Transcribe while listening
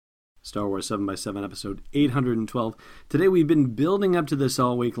Star Wars 7x7, episode 812. Today we've been building up to this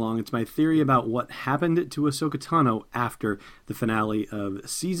all week long. It's my theory about what happened to Ahsoka Tano after the finale of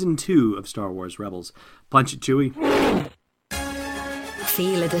Season 2 of Star Wars Rebels. Punch it, Chewie.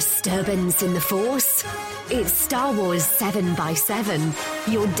 Feel a disturbance in the Force? It's Star Wars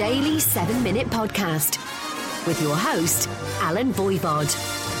 7x7, your daily 7-minute podcast. With your host, Alan Voivod.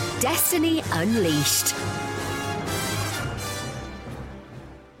 Destiny Unleashed.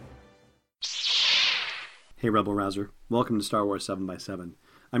 Hey, Rebel Rouser. Welcome to Star Wars 7x7.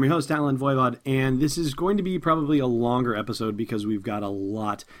 I'm your host, Alan Voivod, and this is going to be probably a longer episode because we've got a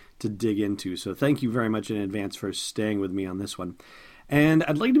lot to dig into. So thank you very much in advance for staying with me on this one. And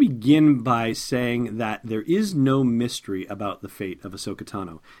I'd like to begin by saying that there is no mystery about the fate of Ahsoka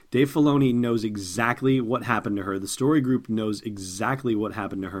Tano. Dave Filoni knows exactly what happened to her. The story group knows exactly what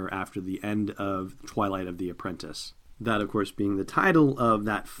happened to her after the end of Twilight of the Apprentice. That, of course, being the title of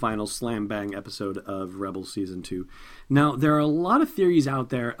that final slam-bang episode of Rebels Season 2. Now, there are a lot of theories out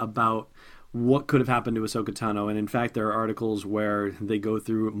there about what could have happened to Ahsoka Tano, and in fact, there are articles where they go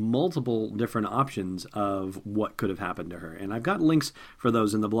through multiple different options of what could have happened to her. And I've got links for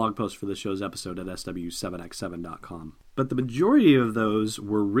those in the blog post for the show's episode at sw7x7.com. But the majority of those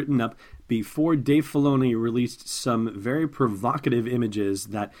were written up before Dave Filoni released some very provocative images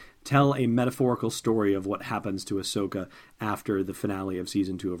that tell a metaphorical story of what happens to Ahsoka after the finale of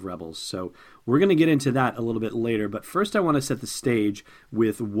Season 2 of Rebels. So we're going to get into that a little bit later, but first I want to set the stage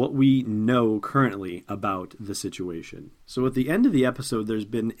with what we know currently about the situation. So at the end of the episode, there's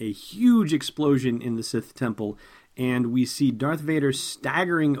been a huge explosion in the Sith Temple, and we see Darth Vader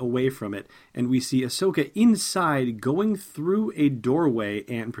staggering away from it, and we see Ahsoka inside going through a doorway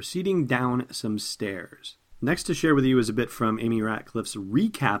and proceeding down some stairs. Next to share with you is a bit from Amy Ratcliffe's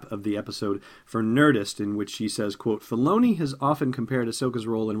recap of the episode for Nerdist, in which she says, quote, Filoni has often compared Ahsoka's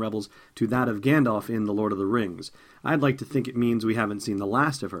role in Rebels to that of Gandalf in The Lord of the Rings. I'd like to think it means we haven't seen the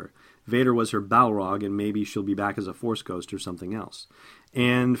last of her. Vader was her Balrog, and maybe she'll be back as a Force ghost or something else.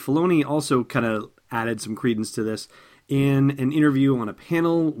 And Filoni also kind of added some credence to this in an interview on a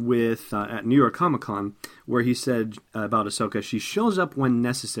panel with at New York Comic Con, where he said about Ahsoka, she shows up when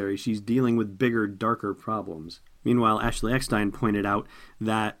necessary. She's dealing with bigger, darker problems. Meanwhile, Ashley Eckstein pointed out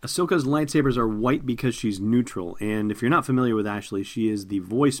that Ahsoka's lightsabers are white because she's neutral. And if you're not familiar with Ashley, she is the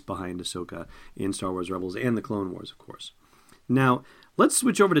voice behind Ahsoka in Star Wars Rebels and the Clone Wars, of course. Now, let's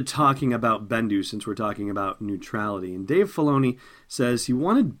switch over to talking about Bendu, since we're talking about neutrality. And Dave Filoni says he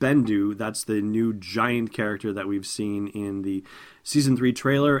wanted Bendu, that's the new giant character that we've seen in the Season 3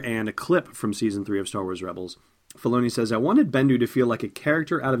 trailer and a clip from Season 3 of Star Wars Rebels. Filoni says, I wanted Bendu to feel like a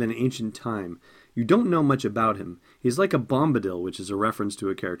character out of an ancient time. You don't know much about him. He's like a Bombadil, which is a reference to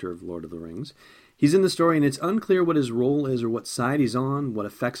a character of Lord of the Rings. He's in the story, and it's unclear what his role is or what side he's on, what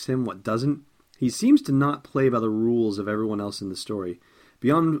affects him, what doesn't. He seems to not play by the rules of everyone else in the story.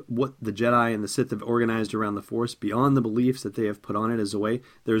 Beyond what the Jedi and the Sith have organized around the Force, beyond the beliefs that they have put on it as a way,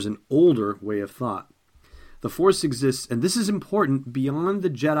 there's an older way of thought. The Force exists, and this is important, beyond the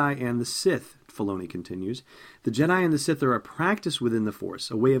Jedi and the Sith, Filoni continues. The Jedi and the Sith are a practice within the Force,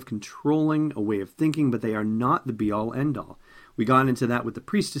 a way of controlling, a way of thinking, but they are not the be-all, end-all. We got into that with the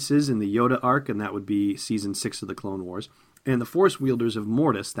priestesses in the Yoda arc, and that would be Season 6 of the Clone Wars. And the Force Wielders of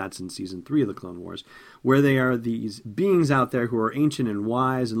Mortis, that's in Season 3 of the Clone Wars, where they are these beings out there who are ancient and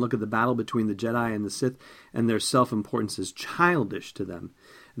wise and look at the battle between the Jedi and the Sith, and their self-importance is childish to them.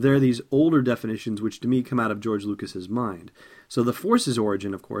 There are these older definitions which to me come out of George Lucas's mind. So the Force's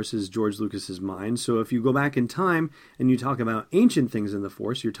origin, of course, is George Lucas's mind. So if you go back in time and you talk about ancient things in the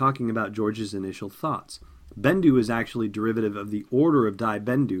Force, you're talking about George's initial thoughts. Bendu is actually derivative of the Order of Dai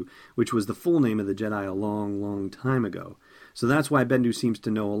Bendu, which was the full name of the Jedi a long, long time ago. So that's why Bendu seems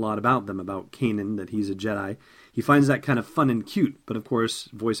to know a lot about them, about Kanan, that he's a Jedi. He finds that kind of fun and cute, but of course,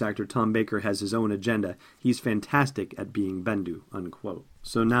 voice actor Tom Baker has his own agenda. He's fantastic at being Bendu, unquote.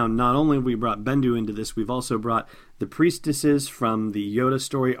 So now, not only have we brought Bendu into this, we've also brought the priestesses from the Yoda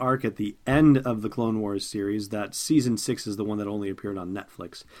story arc at the end of the Clone Wars series. That Season 6 is the one that only appeared on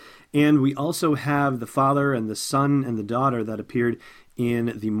Netflix. And we also have the father and the son and the daughter that appeared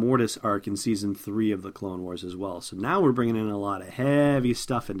in the Mortis arc in Season 3 of the Clone Wars as well. So now we're bringing in a lot of heavy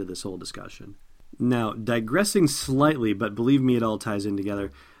stuff into this whole discussion. Now, digressing slightly, but believe me, it all ties in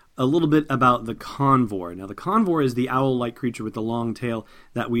together, a little bit about the Convor. Now, the Convor is the owl-like creature with the long tail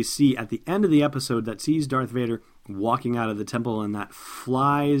that we see at the end of the episode that sees Darth Vader walking out of the temple, and that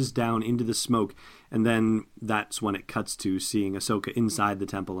flies down into the smoke, and then that's when it cuts to seeing Ahsoka inside the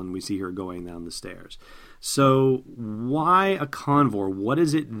temple, and we see her going down the stairs. So why a Convor? What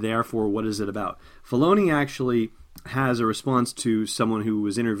is it there for? What is it about? Filoni actually has a response to someone who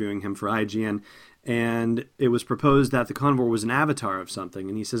was interviewing him for IGN, and it was proposed that the Convor was an avatar of something,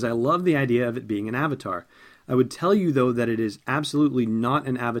 and he says, "I love the idea of it being an avatar. I would tell you, though, that it is absolutely not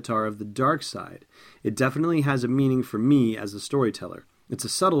an avatar of the dark side. It definitely has a meaning for me as a storyteller. It's a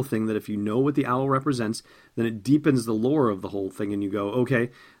subtle thing that if you know what the owl represents, then it deepens the lore of the whole thing, and you go,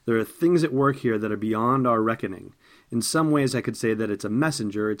 okay, there are things at work here that are beyond our reckoning. In some ways, I could say that it's a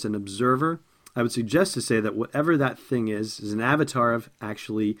messenger, it's an observer. I would suggest to say that whatever that thing is an avatar of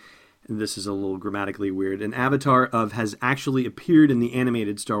actually," and this is a little grammatically weird, "an avatar of has actually appeared in the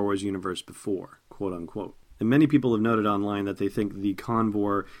animated Star Wars universe before," quote unquote. And many people have noted online that they think the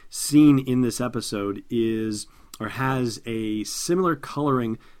Convor seen in this episode is or has a similar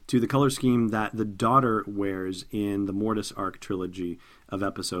coloring to the color scheme that the daughter wears in the Mortis Arc trilogy of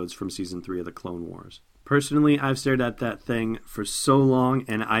episodes from Season 3 of the Clone Wars. Personally, I've stared at that thing for so long,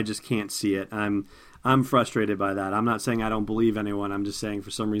 and I just can't see it. I'm frustrated by that. I'm not saying I don't believe anyone. I'm just saying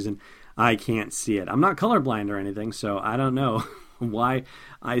for some reason I can't see it. I'm not colorblind or anything, so I don't know why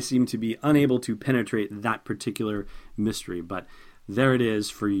I seem to be unable to penetrate that particular mystery. But there it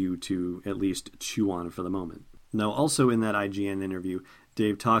is for you to at least chew on for the moment. Now, also in that IGN interview,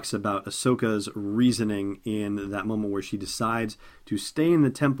 Dave talks about Ahsoka's reasoning in that moment where she decides to stay in the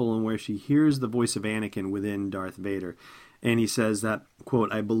temple and where she hears the voice of Anakin within Darth Vader. And he says that,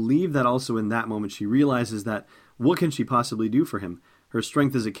 quote, "I believe that also in that moment she realizes that what can she possibly do for him? Her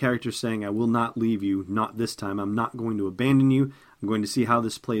strength as a character saying, 'I will not leave you, not this time. I'm not going to abandon you. I'm going to see how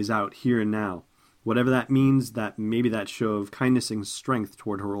this plays out here and now.' Whatever that means, that maybe that show of kindness and strength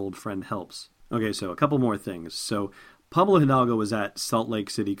toward her old friend helps." Okay, so a couple more things. So Pablo Hidalgo was at Salt Lake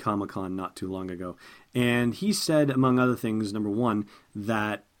City Comic-Con not too long ago, and he said, among other things, number one,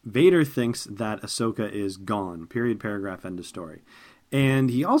 that Vader thinks that Ahsoka is gone, period, paragraph, end of story. And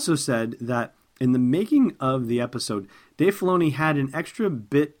he also said that in the making of the episode, Dave Filoni had an extra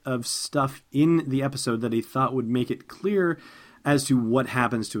bit of stuff in the episode that he thought would make it clear as to what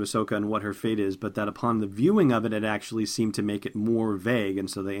happens to Ahsoka and what her fate is, but that upon the viewing of it, it actually seemed to make it more vague,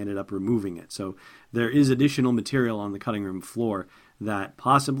 and so they ended up removing it. So there is additional material on the cutting room floor that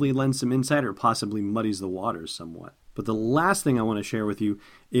possibly lends some insight or possibly muddies the waters somewhat. But the last thing I want to share with you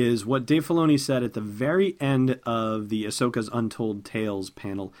is what Dave Filoni said at the very end of the Ahsoka's Untold Tales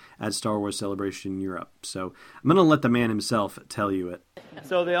panel at Star Wars Celebration Europe. So I'm going to let the man himself tell you it.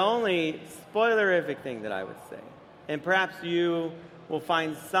 So the only spoilerific thing that I would say, and perhaps you will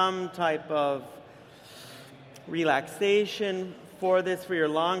find some type of relaxation for this for your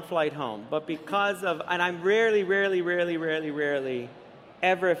long flight home, but because of, and I'm rarely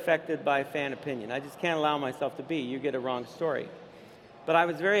ever affected by fan opinion. I just can't allow myself to be. You get a wrong story. But I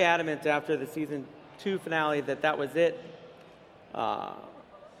was very adamant after the season 2 finale that was it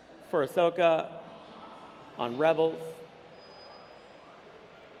for Ahsoka on Rebels.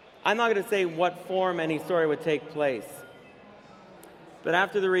 I'm not going to say what form any story would take place. But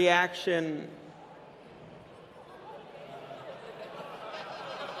after the reaction,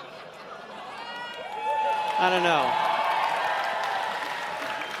 I don't know,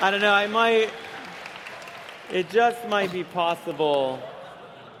 it just might be possible.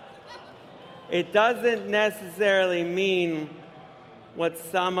 It doesn't necessarily mean what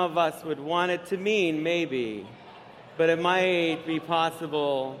some of us would want it to mean, maybe. But it might be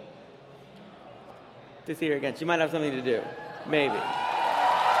possible to see her again. She might have something to do. Maybe.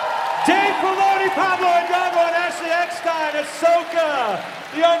 Dave Filoni, Pablo Hidalgo, and Ashley Eckstein, Ahsoka.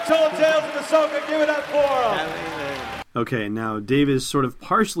 The Untold Tales of Ahsoka. Give it up for them. Okay, now Dave is sort of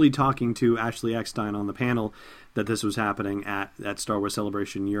partially talking to Ashley Eckstein on the panel that this was happening at Star Wars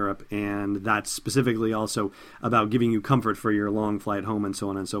Celebration Europe, and that's specifically also about giving you comfort for your long flight home and so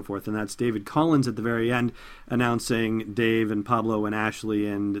on and so forth. And that's David Collins at the very end announcing Dave and Pablo and Ashley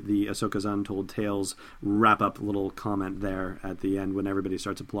and the Ahsoka's Untold Tales wrap-up little comment there at the end when everybody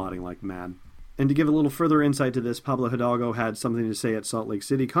starts applauding like mad. And to give a little further insight to this, Pablo Hidalgo had something to say at Salt Lake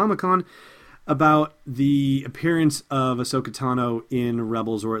City Comic-Con about the appearance of Ahsoka Tano in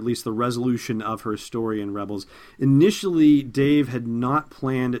Rebels, or at least the resolution of her story in Rebels. Initially, Dave had not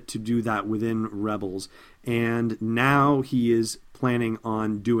planned to do that within Rebels, and now he is planning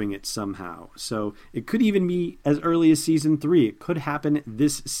on doing it somehow. So it could even be as early as Season 3. It could happen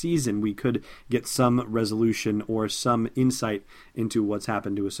this season. We could get some resolution or some insight into what's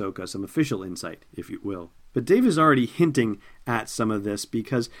happened to Ahsoka, some official insight, if you will. But Dave is already hinting at some of this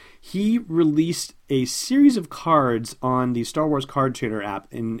because he released a series of cards on the Star Wars Card Trader app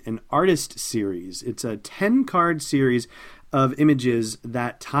in an artist series. It's a 10-card series of images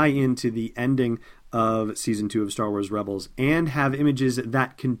that tie into the ending of Season 2 of Star Wars Rebels and have images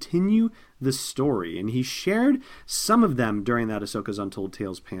that continue the story. And he shared some of them during that Ahsoka's Untold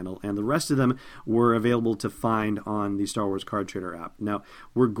Tales panel, and the rest of them were available to find on the Star Wars Card Trader app. Now,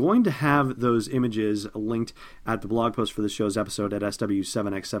 we're going to have those images linked at the blog post for the show's episode at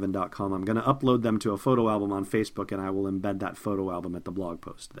sw7x7.com. I'm going to upload them to a photo album on Facebook, and I will embed that photo album at the blog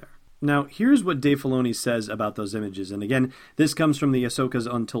post there. Now, here's what Dave Filoni says about those images. And again, this comes from the Ahsoka's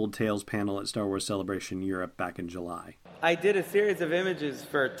Untold Tales panel at Star Wars Celebration Europe back in July. I did a series of images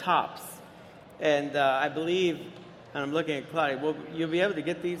for Topps. And I believe, and I'm looking at Claudia, you'll be able to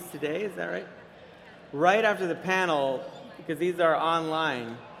get these today, is that right? Right after the panel, because these are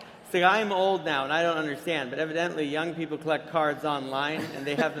online. See, I'm old now, and I don't understand, but evidently young people collect cards online, and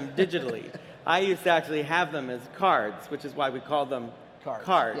they have them digitally. I used to actually have them as cards, which is why we call them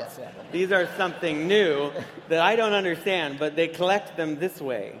cards. Yes, yeah. These are something new that I don't understand, but they collect them this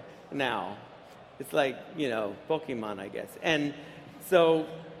way now. It's like, Pokemon, I guess. And so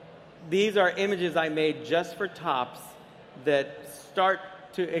these are images I made just for Topps that start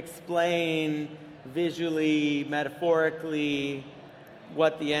to explain visually, metaphorically,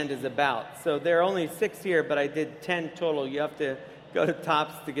 what the end is about. So there are only 6 here, but I did 10 total. You have to go to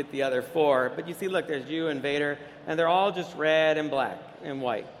Topps to get the other 4. But you see, look, there's you and Vader, and they're all just red and black and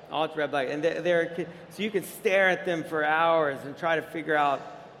white. All it's red, black. And so you can stare at them for hours and try to figure out,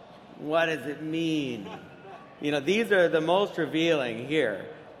 what does it mean? These are the most revealing here.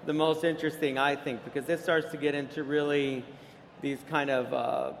 The most interesting, I think, because this starts to get into really these kind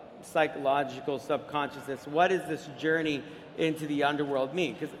of psychological subconsciousness. What does this journey into the underworld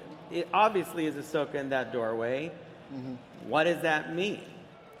mean? Because it obviously is Ahsoka in that doorway. Mm-hmm. What does that mean?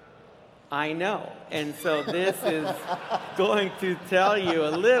 I know. And so this is going to tell you a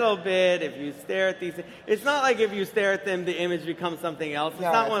little bit if you stare at these. It's not like if you stare at them, the image becomes something else. It's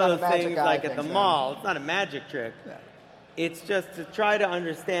not one of those things like at the mall. It's not a magic trick. Yeah. It's just to try to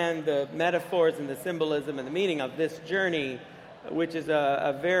understand the metaphors and the symbolism and the meaning of this journey, which is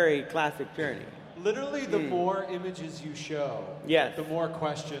a very classic journey. Literally, the more images you show, yes, the more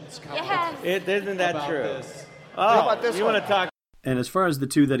questions come Isn't that about true? This. Oh, about this you one? Want to talk? And as far as the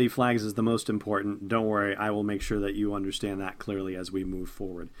 2 that he flags as the most important, don't worry, I will make sure that you understand that clearly as we move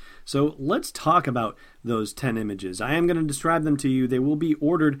forward. So let's talk about those 10 images. I am going to describe them to you. They will be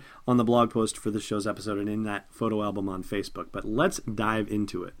ordered on the blog post for this show's episode and in that photo album on Facebook. But let's dive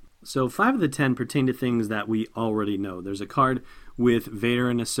into it. So 5 of the 10 pertain to things that we already know. There's a card with Vader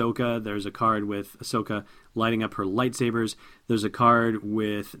and Ahsoka. There's a card with Ahsoka lighting up her lightsabers. There's a card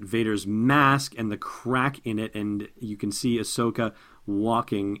with Vader's mask and the crack in it, and you can see Ahsoka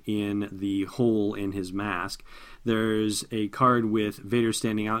walking in the hole in his mask. There's a card with Vader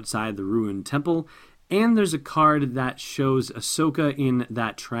standing outside the ruined temple. And there's a card that shows Ahsoka in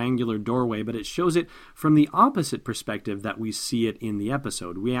that triangular doorway, but it shows it from the opposite perspective that we see it in the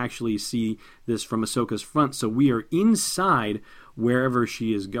episode. We actually see this from Ahsoka's front, so we are inside wherever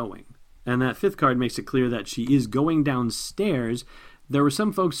she is going. And that 5th card makes it clear that she is going downstairs. There were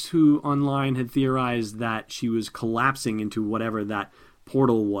some folks who online had theorized that she was collapsing into whatever that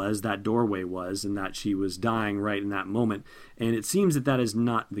portal was, that doorway was, and that she was dying right in that moment. And it seems that that is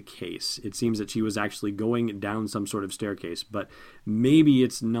not the case. It seems that she was actually going down some sort of staircase, but maybe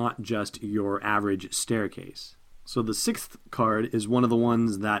it's not just your average staircase. So the 6th card is one of the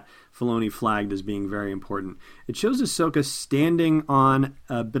ones that Filoni flagged as being very important. It shows Ahsoka standing on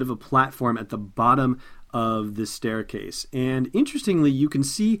a bit of a platform at the bottom of this staircase. And interestingly, you can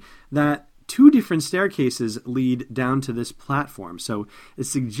see that 2 different staircases lead down to this platform. So it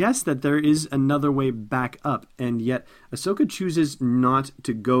suggests that there is another way back up, and yet Ahsoka chooses not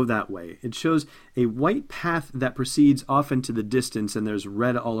to go that way. It shows a white path that proceeds off into the distance, and there's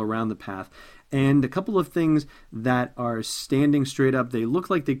red all around the path. And a couple of things that are standing straight up. They look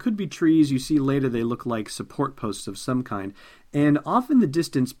like they could be trees. You see later they look like support posts of some kind. And off in the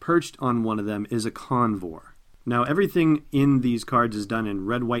distance, perched on one of them, is a convor. Now, everything in these cards is done in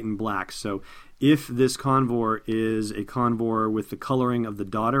red, white, and black, so if this convor is a convor with the coloring of the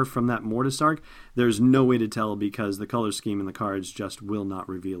daughter from that Mortis arc, there's no way to tell because the color scheme in the cards just will not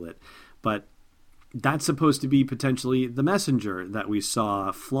reveal it. But that's supposed to be potentially the messenger that we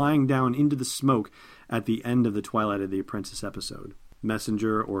saw flying down into the smoke at the end of the Twilight of the Apprentice episode.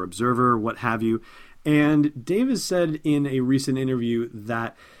 Messenger or observer, what have you. And Davis said in a recent interview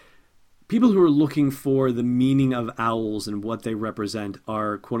that people who are looking for the meaning of owls and what they represent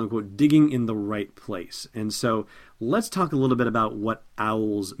are, quote-unquote, digging in the right place. And so let's talk a little bit about what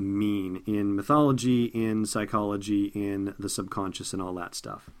owls mean in mythology, in psychology, in the subconscious, and all that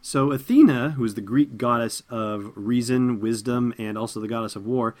stuff. So Athena, who is the Greek goddess of reason, wisdom, and also the goddess of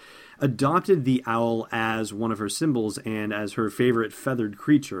war, adopted the owl as one of her symbols and as her favorite feathered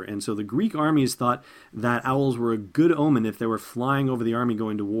creature. And so the Greek armies thought that owls were a good omen. If they were flying over the army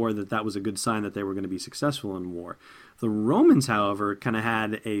going to war, that was a good sign that they were going to be successful in war. The Romans, however, kind of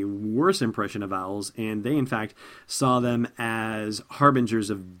had a worse impression of owls, and they, in fact, saw them as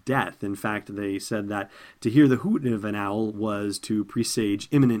harbingers of death. In fact, they said that to hear the hoot of an owl was to presage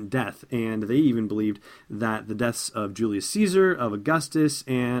imminent death, and they even believed that the deaths of Julius Caesar, of Augustus,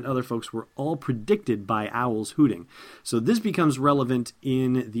 and other folks were all predicted by owls hooting. So this becomes relevant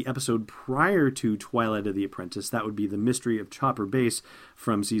in the episode prior to Twilight of the Apprentice. That would be The Mystery of Chopper Base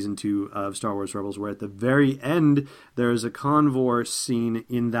from Season 2 of Star Wars Rebels, where at the very end, there's a convor scene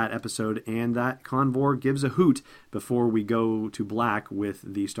in that episode, and that convor gives a hoot before we go to black with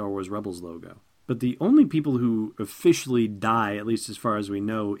the Star Wars Rebels logo. But the only people who officially die, at least as far as we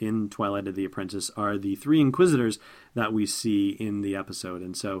know, in Twilight of the Apprentice are the 3 Inquisitors that we see in the episode.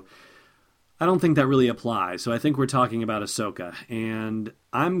 And so I don't think that really applies. So I think we're talking about Ahsoka. And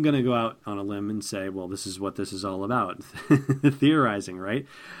I'm going to go out on a limb and say, well, this is what this is all about. Theorizing, right?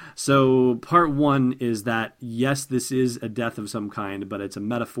 So part 1 is that, yes, this is a death of some kind, but it's a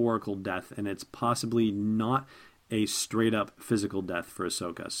metaphorical death, and it's possibly not a straight-up physical death for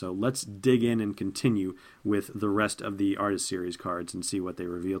Ahsoka. So let's dig in and continue with the rest of the Artist Series cards and see what they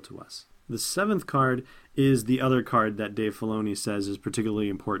reveal to us. The 7th card is the other card that Dave Filoni says is particularly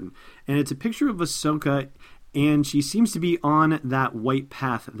important, and it's a picture of Ahsoka, and she seems to be on that white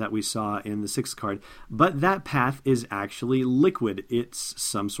path that we saw in the 6th card, but that path is actually liquid. It's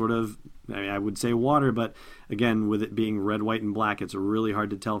some sort of, I would say water, but again, with it being red, white, and black, it's really hard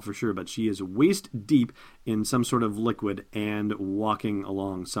to tell for sure, but she is waist deep in some sort of liquid and walking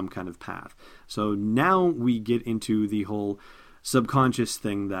along some kind of path. So now we get into the whole subconscious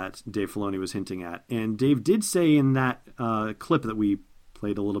thing that Dave Filoni was hinting at. And Dave did say in that clip that we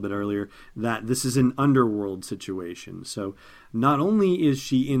played a little bit earlier that this is an underworld situation. So not only is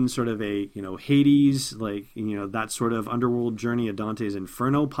she in sort of a, Hades, that sort of underworld journey, a Dante's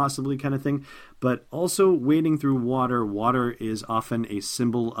Inferno possibly kind of thing, but also wading through water. Water is often a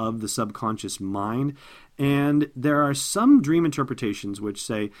symbol of the subconscious mind. And there are some dream interpretations which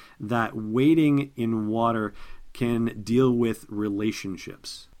say that wading in water can deal with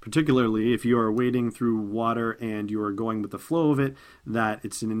relationships. Particularly if you are wading through water and you are going with the flow of it, that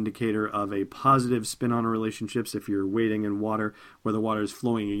it's an indicator of a positive spin on relationships. If you're wading in water where the water is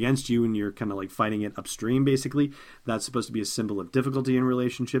flowing against you and you're kind of like fighting it upstream, basically, that's supposed to be a symbol of difficulty in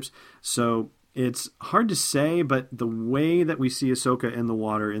relationships. So it's hard to say, but the way that we see Ahsoka in the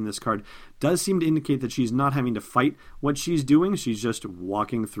water in this card does seem to indicate that she's not having to fight what she's doing. She's just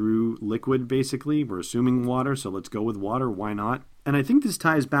walking through liquid, basically. We're assuming water, so let's go with water. Why not? And I think this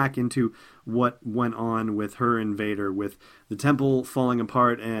ties back into what went on with her and Vader, with the temple falling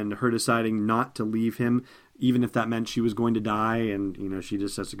apart and her deciding not to leave him, even if that meant she was going to die. And, she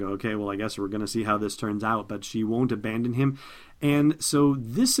just has to go, okay, well, I guess we're going to see how this turns out, but she won't abandon him. And so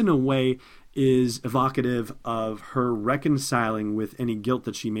this, in a way, is evocative of her reconciling with any guilt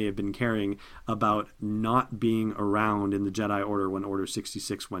that she may have been carrying about not being around in the Jedi Order when Order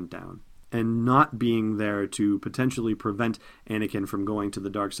 66 went down, and not being there to potentially prevent Anakin from going to the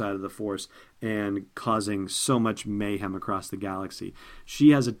dark side of the Force and causing so much mayhem across the galaxy. She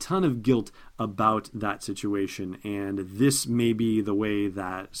has a ton of guilt about that situation, and this may be the way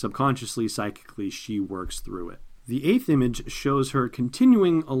that subconsciously, psychically, she works through it. The 8th image shows her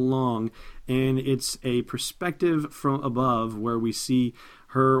continuing along, and it's a perspective from above where we see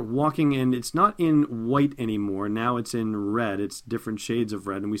her walking, and it's not in white anymore. Now it's in red. It's different shades of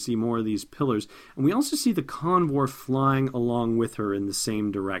red, and we see more of these pillars. And we also see the convor flying along with her in the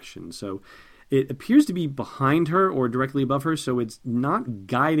same direction. So it appears to be behind her or directly above her, so it's not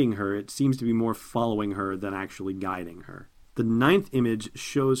guiding her. It seems to be more following her than actually guiding her. The 9th image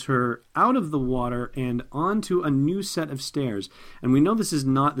shows her out of the water and onto a new set of stairs. And we know this is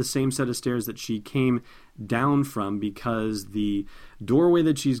not the same set of stairs that she came down from, because the doorway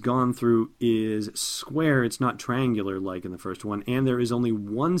that she's gone through is square. It's not triangular like in the first one. And there is only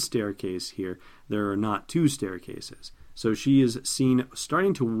one staircase here. There are not 2 staircases. So she is seen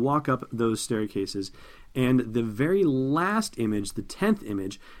starting to walk up those staircases. And the very last image, the 10th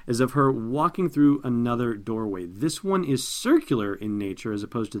image, is of her walking through another doorway. This one is circular in nature as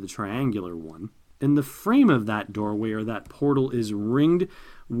opposed to the triangular one. And the frame of that doorway or that portal is ringed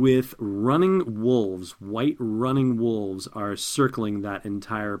with running wolves. White running wolves are circling that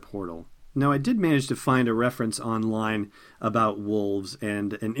entire portal. Now, I did manage to find a reference online about wolves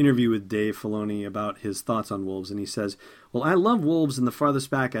and an interview with Dave Filoni about his thoughts on wolves, and he says, "Well, I love wolves, and the farthest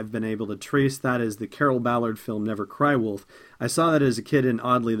back I've been able to trace that is the Carol Ballard film Never Cry Wolf. I saw that as a kid, and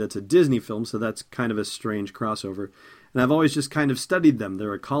oddly, that's a Disney film, so that's kind of a strange crossover. And I've always just kind of studied them,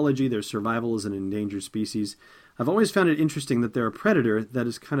 their ecology, their survival as an endangered species. I've always found it interesting that they're a predator that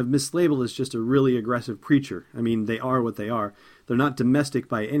is kind of mislabeled as just a really aggressive creature. I mean, they are what they are. They're not domestic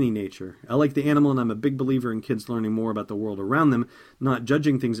by any nature. I like the animal, and I'm a big believer in kids learning more about the world around them, not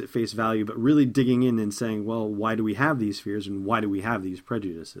judging things at face value, but really digging in and saying, well, why do we have these fears, and why do we have these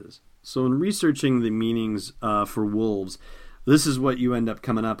prejudices?" So in researching the meanings for wolves, this is what you end up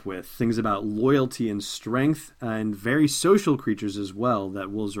coming up with. Things about loyalty and strength, and very social creatures as well, that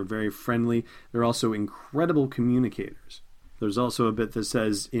wolves are very friendly. They're also incredible communicators. There's also a bit that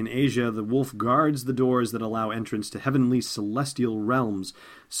says, in Asia, the wolf guards the doors that allow entrance to heavenly celestial realms.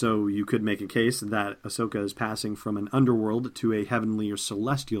 So you could make a case that Ahsoka is passing from an underworld to a heavenly or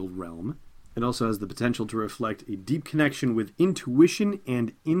celestial realm. It also has the potential to reflect a deep connection with intuition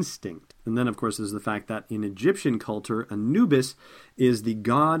and instinct. And then, of course, there's the fact that in Egyptian culture, Anubis is the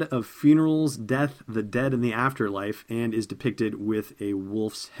god of funerals, death, the dead, and the afterlife, and is depicted with a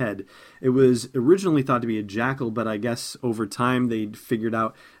wolf's head. It was originally thought to be a jackal, but I guess over time they figured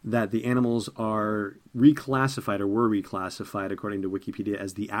out that the animals are reclassified, or were reclassified, according to Wikipedia,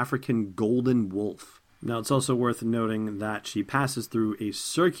 as the African golden wolf. Now, it's also worth noting that she passes through a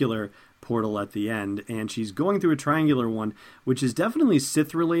circular portal at the end, and she's going through a triangular one, which is definitely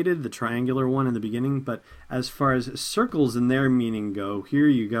Sith-related, the triangular one in the beginning, but as far as circles and their meaning go, here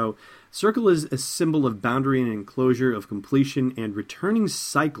you go. Circle is a symbol of boundary and enclosure, of completion and returning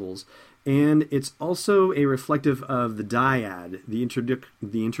cycles, and it's also a reflective of the dyad,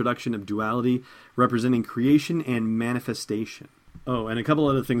 the introduction of duality, representing creation and manifestation. Oh, and a couple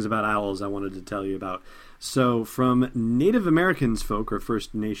other things about owls I wanted to tell you about. So, from Native Americans folk, or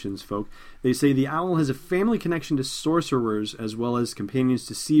First Nations folk, they say the owl has a family connection to sorcerers, as well as companions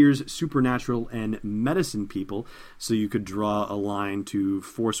to seers, supernatural, and medicine people. So you could draw a line to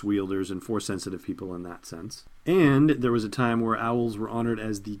force wielders and force-sensitive people in that sense. And there was a time where owls were honored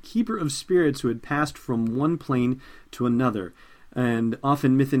as the keeper of spirits who had passed from one plane to another. And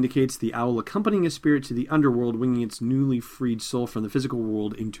often myth indicates the owl accompanying a spirit to the underworld, winging its newly freed soul from the physical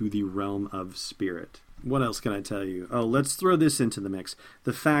world into the realm of spirit. What else can I tell you? Oh, let's throw this into the mix.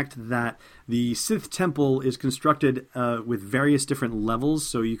 The fact that the Sith Temple is constructed with various different levels,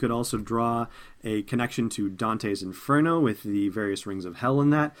 so you could also draw a connection to Dante's Inferno with the various rings of hell in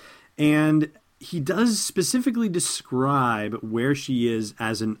that. And he does specifically describe where she is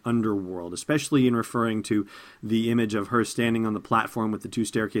as an underworld, especially in referring to the image of her standing on the platform with the two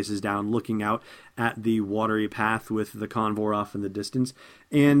staircases down, looking out at the watery path with the convor off in the distance.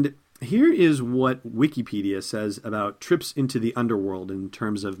 And here is what Wikipedia says about trips into the underworld in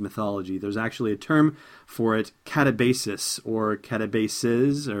terms of mythology. There's actually a term for it, catabasis, or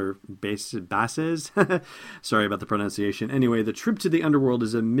catabases, or bases. Sorry about the pronunciation. Anyway, the trip to the underworld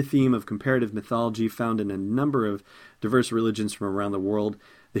is a mytheme of comparative mythology found in a number of diverse religions from around the world.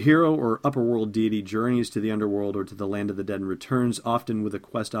 The hero or upper world deity journeys to the underworld or to the land of the dead and returns, often with a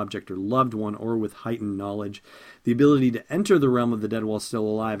quest object or loved one, or with heightened knowledge. The ability to enter the realm of the dead while still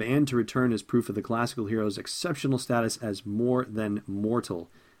alive and to return is proof of the classical hero's exceptional status as more than mortal.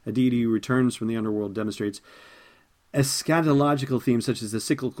 A deity who returns from the underworld demonstrates eschatological themes such as the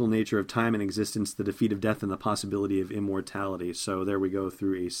cyclical nature of time and existence, the defeat of death, and the possibility of immortality. So there we go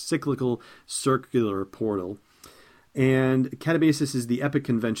through a cyclical circular portal. And catabasis is the epic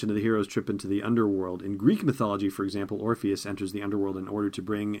convention of the hero's trip into the underworld. In Greek mythology, for example, Orpheus enters the underworld in order to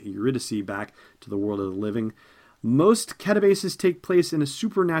bring Eurydice back to the world of the living. Most catabasis take place in a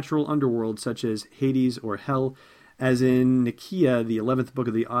supernatural underworld such as Hades or Hell, as in Nicaea, the 11th book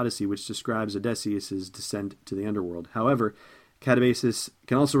of the Odyssey, which describes Odysseus' descent to the underworld. However, catabasis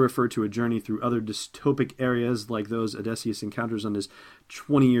can also refer to a journey through other dystopic areas like those Odysseus encounters on his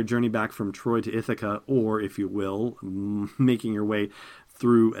 20-year journey back from Troy to Ithaca, or, if you will, making your way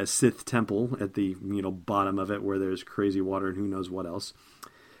through a Sith temple at the bottom of it where there's crazy water and who knows what else.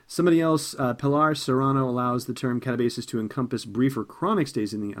 Somebody else, Pilar Serrano, allows the term catabasis to encompass brief or chronic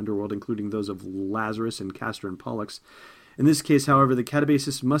stays in the underworld, including those of Lazarus and Castor and Pollux. In this case, however, the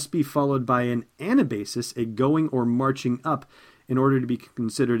catabasis must be followed by an anabasis, a going or marching up, in order to be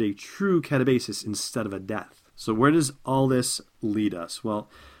considered a true catabasis instead of a death. So where does all this lead us? Well,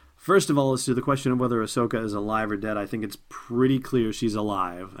 first of all, as to the question of whether Ahsoka is alive or dead, I think it's pretty clear she's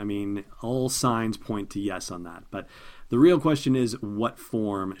alive. I mean, all signs point to yes on that. But The real question is what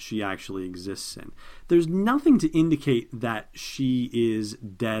form she actually exists in. There's nothing to indicate that she is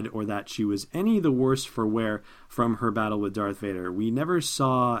dead or that she was any the worse for wear from her battle with Darth Vader. We never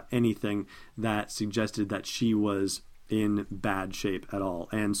saw anything that suggested that she was in bad shape at all.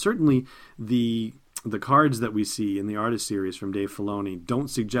 And certainly the cards that we see in the artist series from Dave Filoni don't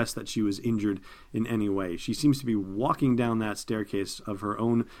suggest that she was injured in any way. She seems to be walking down that staircase of her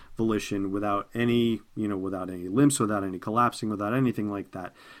own volition without any limps, without any collapsing, without anything like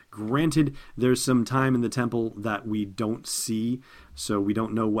that. Granted, there's some time in the temple that we don't see, so we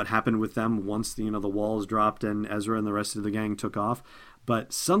don't know what happened with them once the walls dropped and Ezra and the rest of the gang took off.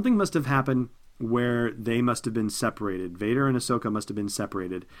 But something must have happened where they must have been separated. Vader and Ahsoka must have been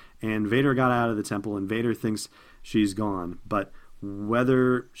separated, and Vader got out of the temple, and Vader thinks she's gone. But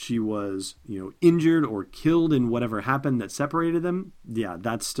whether she was, injured or killed in whatever happened that separated them, yeah,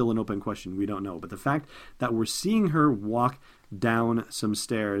 that's still an open question. We don't know. But the fact that we're seeing her walk down some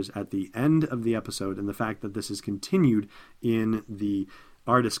stairs at the end of the episode, and the fact that this is continued in the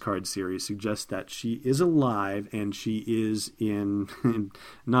artist card series suggests that she is alive and she is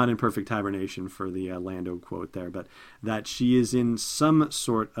not in perfect hibernation for the Lando quote there, but that she is in some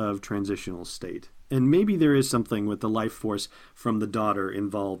sort of transitional state. And maybe there is something with the life force from the daughter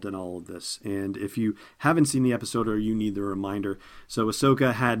involved in all of this. And if you haven't seen the episode or you need the reminder, so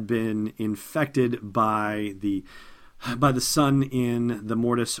Ahsoka had been infected by the sun in the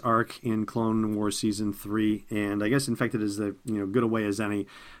Mortis arc in Clone Wars Season 3, and I guess infected is the good a way as any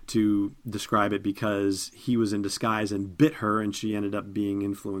to describe it, because he was in disguise and bit her, and she ended up being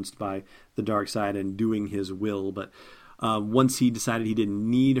influenced by the dark side and doing his will. But once he decided he didn't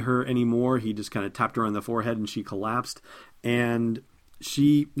need her anymore, he just kind of tapped her on the forehead and she collapsed. And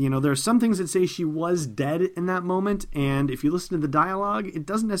she, there are some things that say she was dead in that moment, and if you listen to the dialogue, it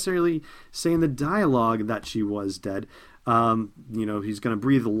doesn't necessarily say in the dialogue that she was dead. He's going to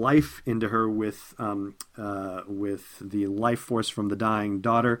breathe life into her with the life force from the dying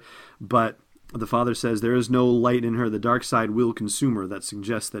daughter, but the father says there is no light in her. The dark side will consume her. That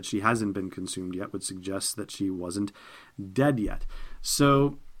suggests that she hasn't been consumed yet, would suggest that she wasn't dead yet.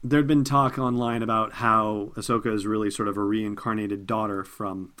 So there'd been talk online about how Ahsoka is really sort of a reincarnated daughter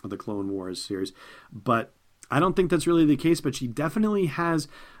from the Clone Wars series, but I don't think that's really the case. But she definitely has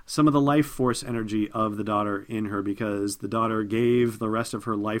some of the life force energy of the daughter in her, because the daughter gave the rest of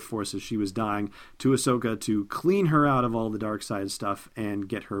her life force as she was dying to Ahsoka to clean her out of all the dark side stuff and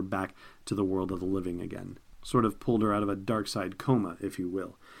get her back to the world of the living again. Sort of pulled her out of a dark side coma, if you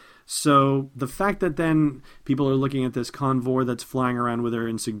will. So the fact that then people are looking at this convor that's flying around with her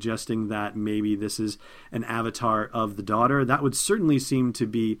and suggesting that maybe this is an avatar of the daughter, that would certainly seem to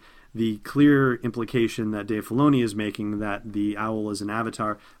be the clear implication that Dave Filoni is making, that the owl is an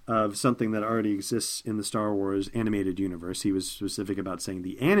avatar of something that already exists in the Star Wars animated universe. He was specific about saying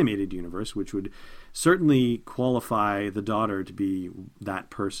the animated universe, which would certainly qualify the daughter to be that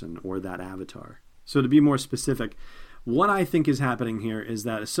person or that avatar. So to be more specific, what I think is happening here is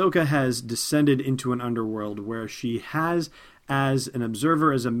that Ahsoka has descended into an underworld where she has, as an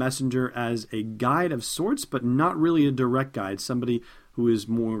observer, as a messenger, as a guide of sorts, but not really a direct guide, somebody who is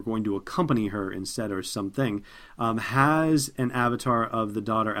more going to accompany her instead or something, has an avatar of the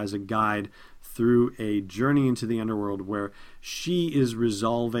daughter as a guide through a journey into the underworld where she is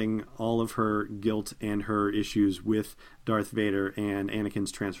resolving all of her guilt and her issues with Darth Vader and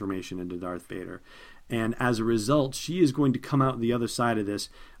Anakin's transformation into Darth Vader. And as a result, she is going to come out the other side of this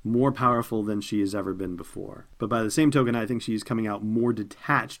more powerful than she has ever been before. But by the same token, I think she's coming out more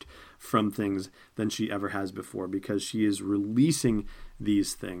detached from things than she ever has before, because she is releasing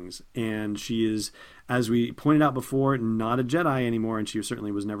these things. And she is, as we pointed out before, not a Jedi anymore, and she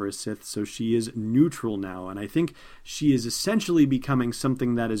certainly was never a Sith, so she is neutral now. And I think she is essentially becoming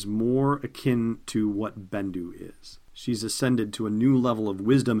something that is more akin to what Bendu is. She's ascended to a new level of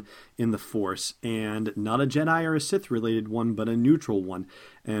wisdom in the Force, and not a Jedi or a Sith-related one, but a neutral one,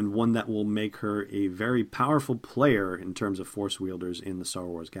 and one that will make her a very powerful player in terms of Force wielders in the Star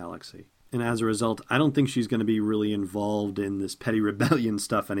Wars galaxy. And as a result, I don't think she's going to be really involved in this petty rebellion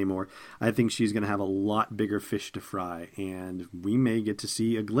stuff anymore. I think she's going to have a lot bigger fish to fry, and we may get to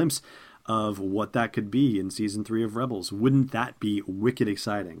see a glimpse of what that could be in Season 3 of Rebels. Wouldn't that be wicked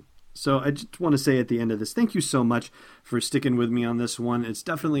exciting? So I just want to say at the end of this, thank you so much for sticking with me on this one. It's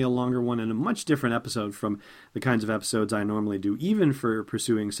definitely a longer one and a much different episode from the kinds of episodes I normally do, even for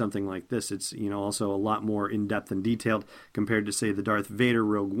pursuing something like this. It's, also a lot more in-depth and detailed compared to, say, the Darth Vader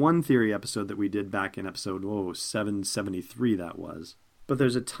Rogue One Theory episode that we did back in episode 773 that was. But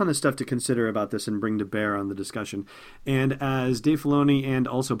there's a ton of stuff to consider about this and bring to bear on the discussion. And as Dave Filoni and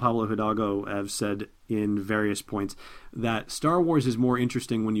also Pablo Hidalgo have said in various points that Star Wars is more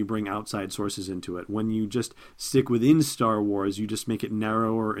interesting when you bring outside sources into it. When you just stick within Star Wars, you just make it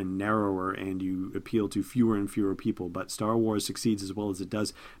narrower and narrower, and you appeal to fewer and fewer people. But Star Wars succeeds as well as it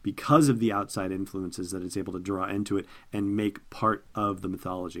does because of the outside influences that it's able to draw into it and make part of the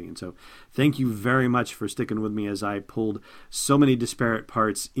mythology. And so thank you very much for sticking with me as I pulled so many disparate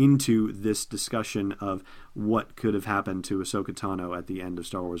parts into this discussion of what could have happened to Ahsoka Tano at the end of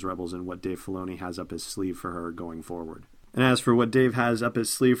Star Wars Rebels and what Dave Filoni has up his sleeve for her going forward. And as for what Dave has up his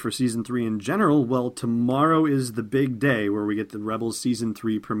sleeve for Season 3 in general, well, tomorrow is the big day where we get the Rebels Season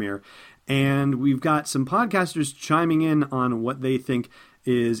 3 premiere. And we've got some podcasters chiming in on what they think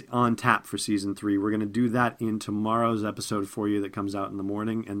is on tap for Season 3. We're going to do that in tomorrow's episode for you that comes out in the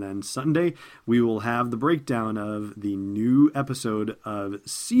morning. And then Sunday, we will have the breakdown of the new episode of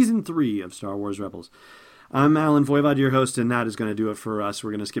Season 3 of Star Wars Rebels. I'm Alan Voivod, your host, and that is going to do it for us.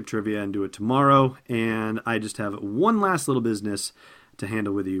 We're going to skip trivia and do it tomorrow. And I just have one last little business to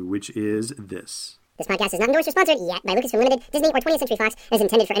handle with you, which is this. This podcast is not endorsed or sponsored yet by Lucasfilm Limited, Disney, or 20th Century Fox, and is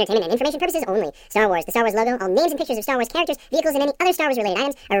intended for entertainment and information purposes only. Star Wars, the Star Wars logo, all names and pictures of Star Wars characters, vehicles, and any other Star Wars-related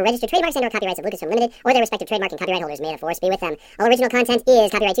items are registered trademarks and/or copyrights of Lucasfilm Limited or their respective trademark and copyright holders. May the Force be with them. All original content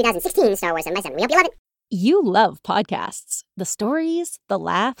is copyright 2016 Star Wars 7x7. We hope you love it. You love podcasts. The stories, the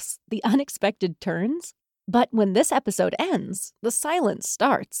laughs, the unexpected turns. But when this episode ends, the silence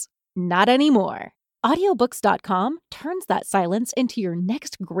starts. Not anymore. Audiobooks.com turns that silence into your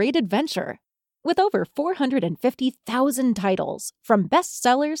next great adventure. With over 450,000 titles, from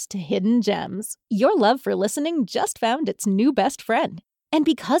bestsellers to hidden gems, your love for listening just found its new best friend. And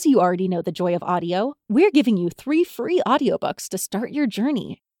because you already know the joy of audio, we're giving you 3 free audiobooks to start your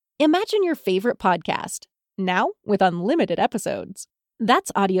journey. Imagine your favorite podcast, now with unlimited episodes.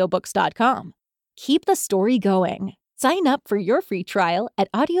 That's audiobooks.com. Keep the story going. Sign up for your free trial at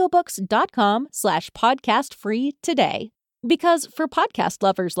audiobooks.com/podcastfree today. Because for podcast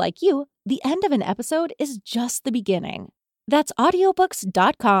lovers like you, the end of an episode is just the beginning. That's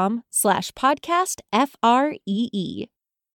audiobooks.com/podcastfree.